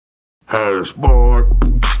Hashbar.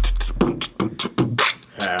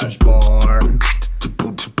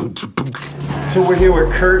 So we're here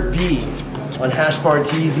with Kurt B on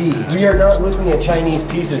HashbarTV. We are not looking at Chinese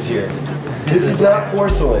pieces here. This is not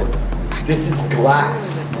porcelain. This is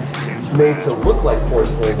glass. Made to look like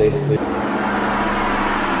porcelain, basically.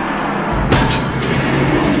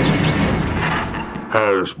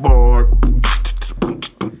 Hashbar.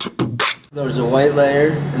 There's a white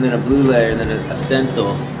layer, and then a blue layer, and then a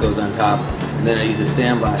stencil goes on top, and then I use a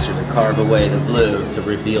sandblaster to carve away the blue to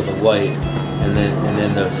reveal the white, and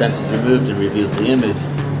then the stencil's removed and reveals the image.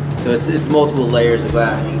 So it's multiple layers of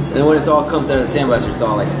glass. And then when it all comes out of the sandblaster, it's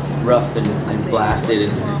all like rough and blasted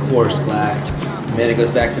and coarse glass. And then it goes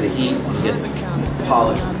back to the heat and gets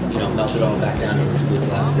polished, melted all back down to the smooth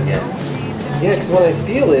glass again. Yeah, because when I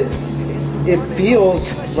feel it, it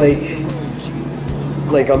feels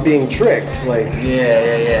like I'm being tricked. Like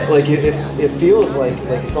yeah. Like it feels like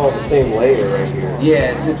it's all the same layer right here.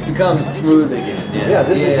 Yeah, it's become smooth again. Yeah,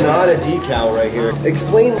 this is not a decal right here.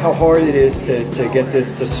 Explain how hard it is to get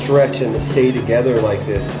this to stretch and to stay together like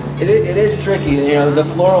this. It is tricky. The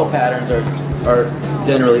floral patterns are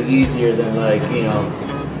generally easier than like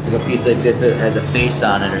a piece like this that has a face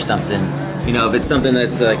on it or something. If it's something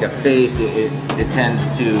that's like a face, it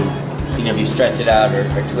tends to, if you stretch it out or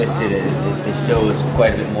twist it, it shows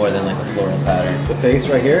quite a bit more than like a floral pattern. The face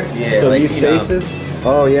right here? Yeah. So like, these faces?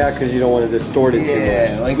 Oh yeah, because you don't want to distort it too much.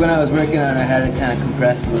 Yeah, like when I was working on it, I had it kind of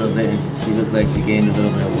compressed a little bit, and she looked like she gained a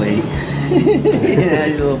little bit of weight.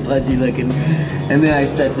 She's a little pudgy looking. And then I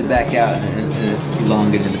stretched it back out and it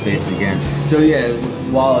elongated the face again. So yeah,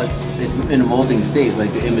 while it's in a molding state,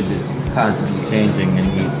 like the image is constantly changing, and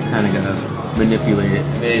you kind of gotta manipulate it.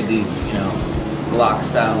 Made these, block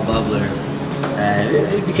style bubbler, and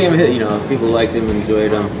it became a hit. People liked them,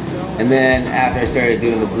 enjoyed them. And then after I started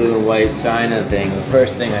doing the blue and white China thing, the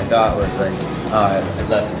first thing I thought was like, oh, I'd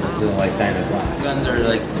love to do blue and white China black. Guns are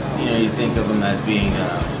like, you think of them as being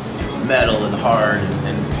metal and hard,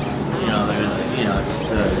 and they're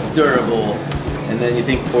it's durable. And then you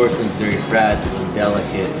think porcelain's very fragile and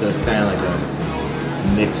delicate, so it's kind of like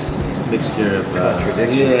a mixture of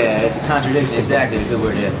contradiction. Yeah, it's a contradiction. Exactly, a good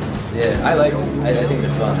word. Yeah, I like them. I think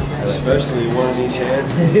they're fun. Especially one in each hand.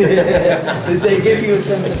 They give you a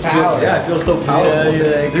sense of power. Yeah, I feel so powerful.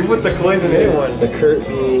 Yeah, even with the cloisonne one. The Kurt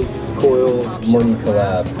B coil money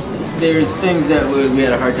collab. There's things that we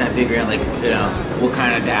had a hard time figuring out, like, what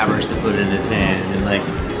kind of dabbers to put in his hand, and like,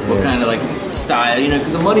 what kind of like style,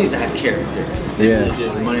 because the monies have character. Yeah.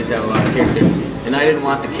 The monies have a lot of character. And I didn't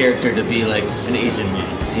want the character to be like an Asian man,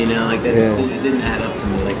 like that. Yeah. It didn't add up to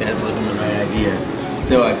me, like that wasn't the right idea.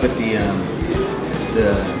 So I put the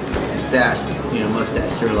stash,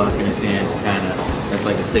 mustache Sherlock in his hand, that's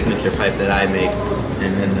like a signature pipe that I make.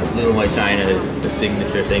 And then the blue and white China is the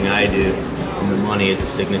signature thing I do, and the money is a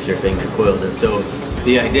signature thing that Coil does. So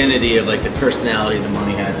the identity of like the personality the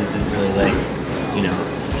money has isn't really like,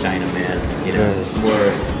 China man. It's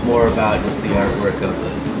more about just the artwork of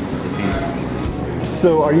the piece.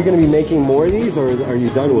 So are you going to be making more of these, or are you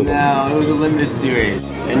done with them? No, it was a limited series.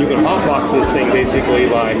 And you can hotbox this thing basically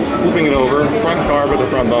by looping it over, front carb with the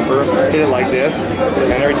front bumper, hit it like this,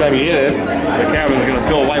 and every time you hit it, the cabin's going to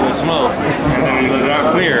fill white with smoke, and then you let it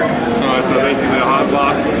out clear. So it's basically a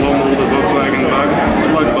hotbox, low molded Volkswagen bug,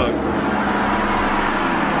 slug bug.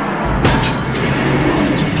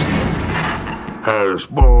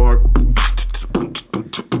 Hashbar.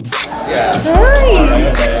 Hi!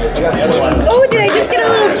 Oh, did I just get a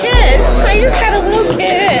little kiss? I just got a little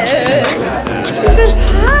kiss. It says,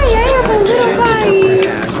 hi, I have a little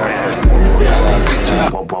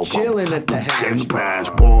bite. Chilling at the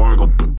Hashbar.